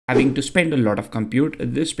having to spend a lot of compute,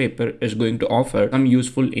 this paper is going to offer some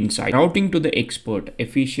useful insight. Routing to the expert,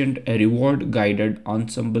 efficient, reward guided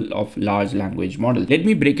ensemble of large language models. Let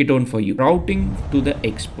me break it down for you. Routing to the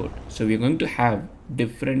expert. So we're going to have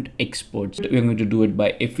different experts. We're going to do it by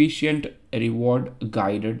efficient, reward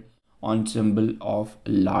guided ensemble of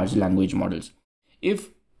large language models. If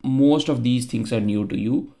most of these things are new to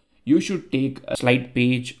you, you should take a slight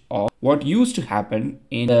page of what used to happen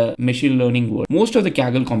in the machine learning world. Most of the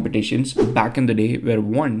Kaggle computations back in the day were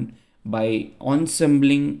won by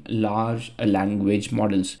ensembling large language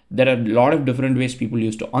models. There are a lot of different ways people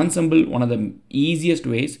used to ensemble. One of the easiest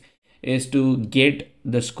ways is to get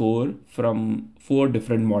the score from 4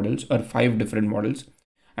 different models or 5 different models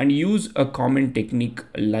and use a common technique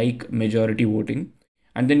like majority voting,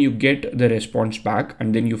 and then you get the response back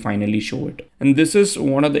and then you finally show it. And this is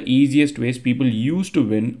one of the easiest ways people used to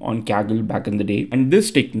win on Kaggle back in the day. And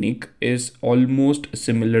this technique is almost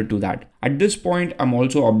similar to that. At this point, I'm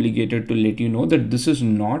also obligated to let you know that this is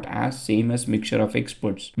not as same as mixture of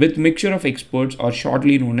experts. With mixture of experts, or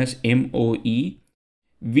shortly known as MOE,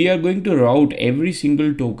 we are going to route every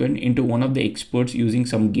single token into one of the experts using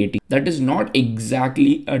some gating. That is not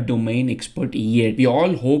exactly a domain expert yet. We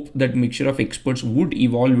all hope that mixture of experts would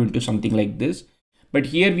evolve into something like this. But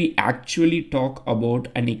here we actually talk about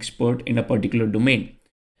an expert in a particular domain.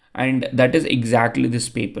 And that is exactly this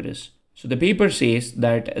paper is. So the paper says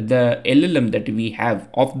that the LLM that we have,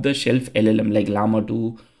 off the shelf LLM like Llama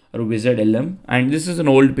 2 or Wizard LM, and this is an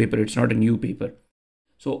old paper, it's not a new paper.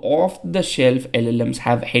 So off-the-shelf LLMs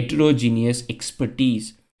have heterogeneous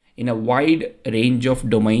expertise in a wide range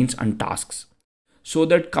of domains and tasks, so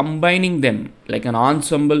that combining them like an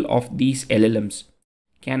ensemble of these LLMs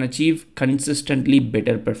can achieve consistently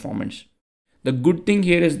better performance. The good thing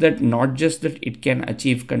here is that not just that it can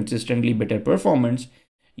achieve consistently better performance,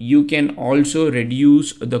 you can also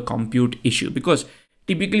reduce the compute issue, because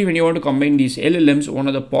typically when you want to combine these LLMs, one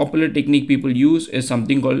of the popular technique people use is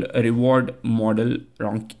something called reward model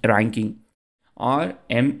ranking,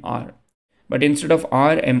 RMR. But instead of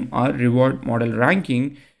RMR, reward model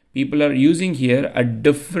ranking, people are using here a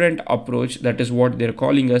different approach. That is what they're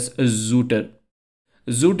calling as a Zooter.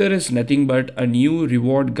 Zooter is nothing but a new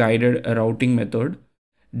reward guided routing method,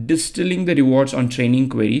 distilling the rewards on training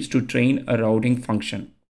queries to train a routing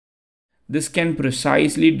function. This can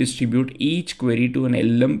precisely distribute each query to an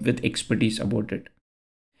LLM with expertise about it.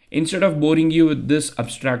 Instead of boring you with this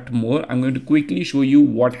abstract more, I'm going to quickly show you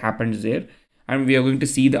what happens there, and we are going to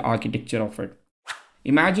see the architecture of it.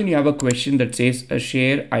 Imagine you have a question that says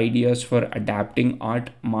share ideas for adapting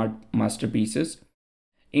art masterpieces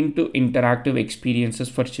into interactive experiences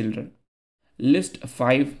for children. List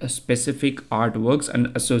 5 specific artworks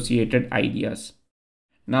and associated ideas.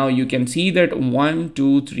 Now you can see that 1,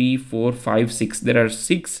 2, 3, 4, 5, 6. There are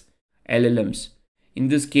 6 LLMs. In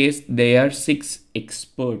this case, they are 6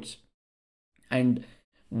 experts. And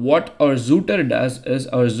what our Zooter does is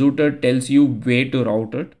our Zooter tells you where to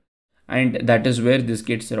route it. And that is where this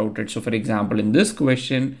gets routed. So for example, in this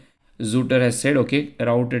question, Zooter has said, okay,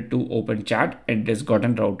 route it to open chat, and it has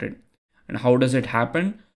gotten routed. And how does it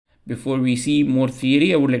happen? Before we see more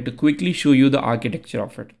theory, I would like to quickly show you the architecture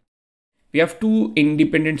of it. We have 2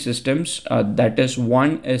 independent systems. That is,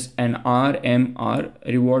 one is an RMR,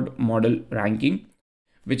 reward model ranking,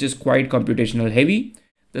 which is quite computational heavy.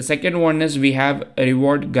 The second one is we have a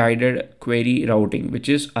reward guided query routing, which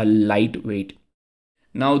is a lightweight.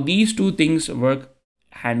 Now these 2 things work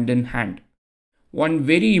hand in hand. One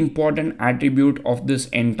very important attribute of this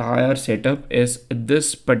entire setup is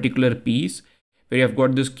this particular piece where you have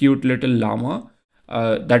got this cute little llama.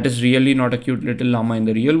 That is really not a cute little llama in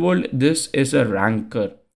the real world. This is a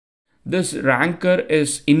ranker. This ranker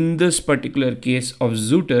is, in this particular case of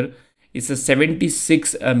Zooter, is a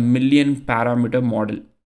 76 million parameter model.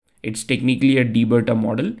 It's technically a deburter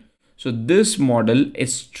model. So this model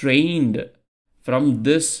is trained from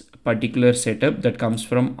this particular setup that comes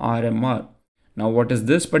from RMR. Now what is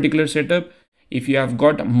this particular setup? If you have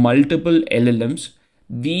got multiple LLMs,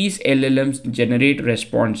 these LLMs generate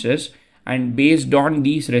responses, and based on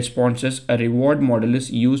these responses, a reward model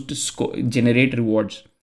is used to generate rewards.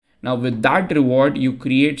 Now with that reward, you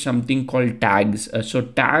create something called tags. So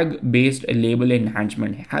tag based label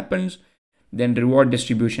enhancement happens, then reward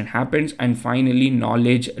distribution happens, and finally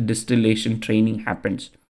knowledge distillation training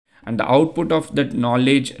happens. And the output of that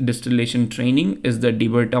knowledge distillation training is the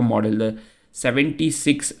deburter model, the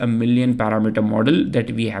 76 million parameter model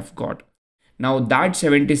that we have got. Now that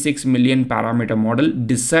 76 million parameter model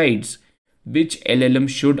decides which LLM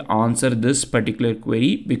should answer this particular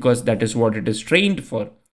query, because that is what it is trained for.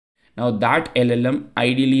 Now that LLM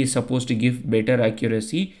ideally is supposed to give better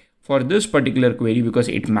accuracy for this particular query because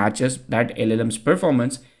it matches that LLM's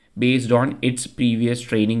performance based on its previous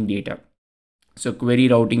training data. So query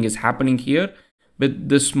routing is happening here with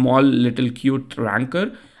this small little cute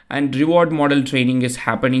ranker, and reward model training is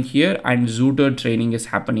happening here, and Zooter training is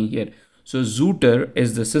happening here. So Zooter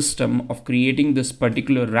is the system of creating this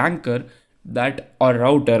particular ranker that, or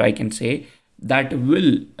router I can say, that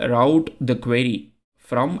will route the query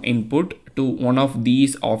from input to one of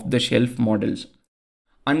these off-the-shelf models.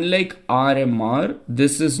 Unlike RMR,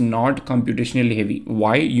 this is not computationally heavy.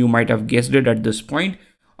 Why? You might have guessed it at this point.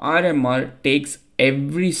 RMR takes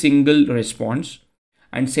every single response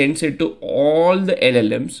and sends it to all the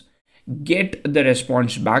LLMs, get the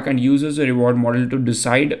response back, and uses a reward model to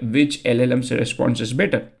decide which LLM's response is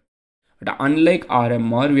better. But unlike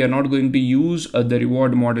RMR, we are not going to use the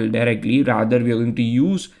reward model directly. Rather, we are going to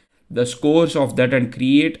use the scores of that and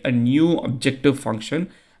create a new objective function,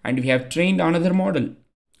 and we have trained another model.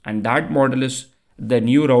 And that model is the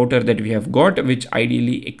new router that we have got, which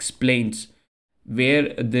ideally explains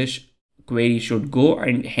where this query should go,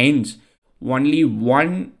 and hence only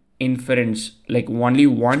one inference, like only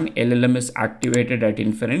one LLM is activated at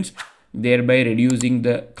inference, thereby reducing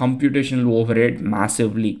the computational overhead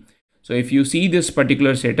massively. So if you see this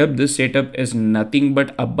particular setup, this setup is nothing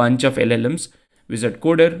but a bunch of LLMs: Wizard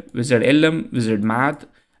Coder, Wizard LM, Wizard Math,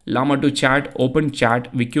 Llama 2 Chat, Open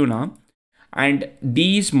Chat, Vicuna. And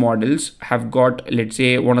these models have got, let's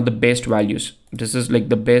say, one of the best values. This is like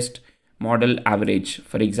the best model average.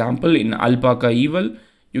 For example, in Alpaca Evil,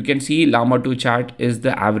 you can see Llama 2 Chat is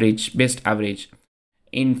the average, best average.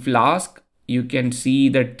 In Flask, you can see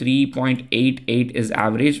that 3.88 is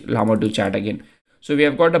average, Llama 2 Chat again. So we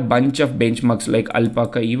have got a bunch of benchmarks like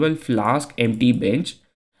Alpaca Evil, Flask, MT Bench.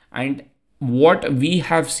 And what we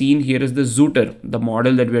have seen here is the Zooter, the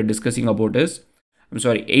model that we are discussing about is,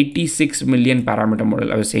 86 million parameter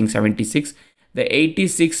model. I was saying 76. The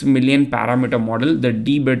 86 million parameter model, the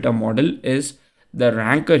D beta model, is the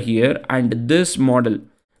ranker here, and this model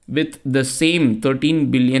with the same 13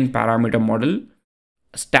 billion parameter model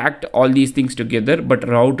stacked all these things together but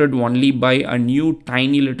routed only by a new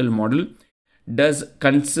tiny little model does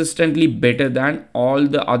consistently better than all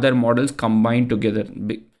the other models combined together,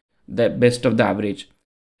 the best of the average.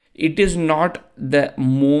 It is not the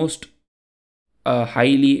most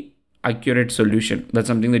highly accurate solution. That's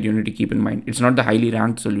something that you need to keep in mind. It's not the highly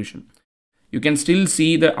ranked solution. You can still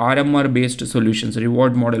see the RMR based solutions,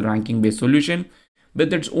 reward model ranking based solution,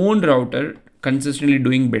 with its own router consistently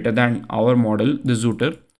doing better than our model, the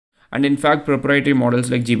Zooter. And in fact, proprietary models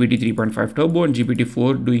like GPT 3.5 Turbo and GPT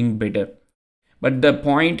 4 doing better. But the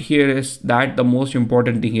point here is that the most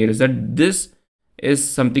important thing here is that this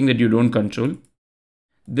is something that you don't control.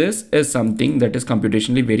 This is something that is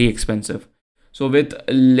computationally very expensive. So with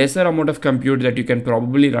lesser amount of compute that you can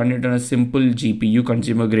probably run it on a simple GPU,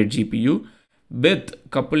 consumer grade GPU, with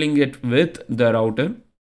coupling it with the router,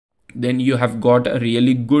 then you have got a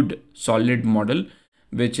really good solid model,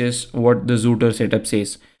 which is what the Zooter setup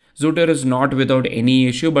says. Zooter is not without any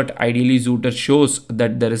issue, but ideally Zooter shows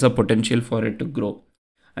that there is a potential for it to grow.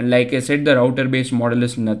 And like I said, the router based model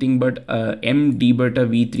is nothing but MDBeta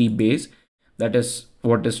v3 base. That is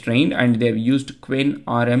what is trained, and they've used Qwen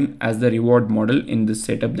RM as the reward model in this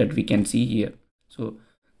setup that we can see here. So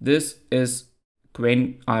this is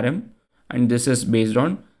Qwen RM, and this is based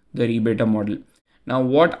on the rebeta model. Now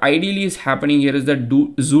what ideally is happening here is that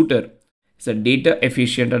Zooter is a data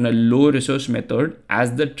efficient and a low resource method,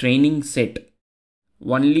 as the training set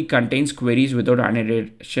only contains queries without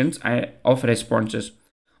annotations of responses.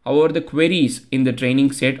 However, the queries in the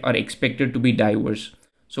training set are expected to be diverse.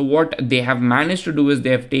 So what they have managed to do is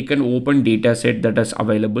they have taken open data set that is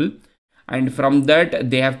available, and from that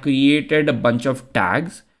they have created a bunch of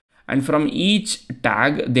tags, and from each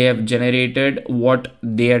tag they have generated what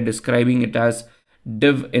they are describing it as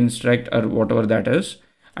div instruct or whatever that is,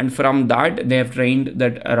 and from that they have trained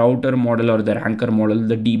that router model or the ranker model,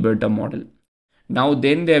 the dbeta model. Now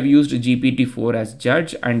then they have used GPT-4 as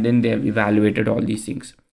judge, and then they have evaluated all these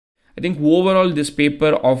things. I think overall this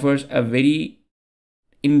paper offers a very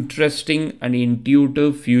interesting and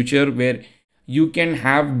intuitive future where you can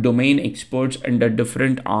have domain experts under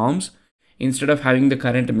different arms instead of having the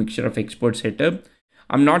current mixture of expert setup.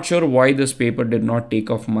 I'm not sure why this paper did not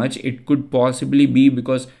take off much. It could possibly be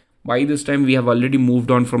because by this time we have already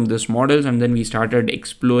moved on from this models, and then we started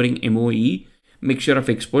exploring MOE, mixture of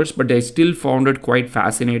experts. But I still found it quite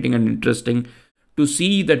fascinating and interesting to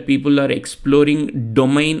see that people are exploring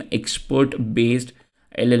domain expert based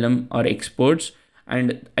LLM or experts.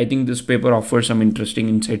 And I think this paper offers some interesting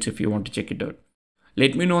insights if you want to check it out.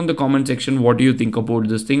 Let me know in the comment section what do you think about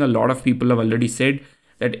this thing. A lot of people have already said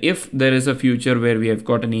that if there is a future where we have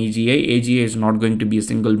got an AGI is not going to be a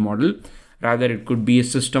single model. Rather, it could be a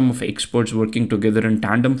system of experts working together in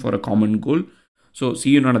tandem for a common goal. So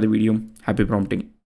see you in another video. Happy prompting.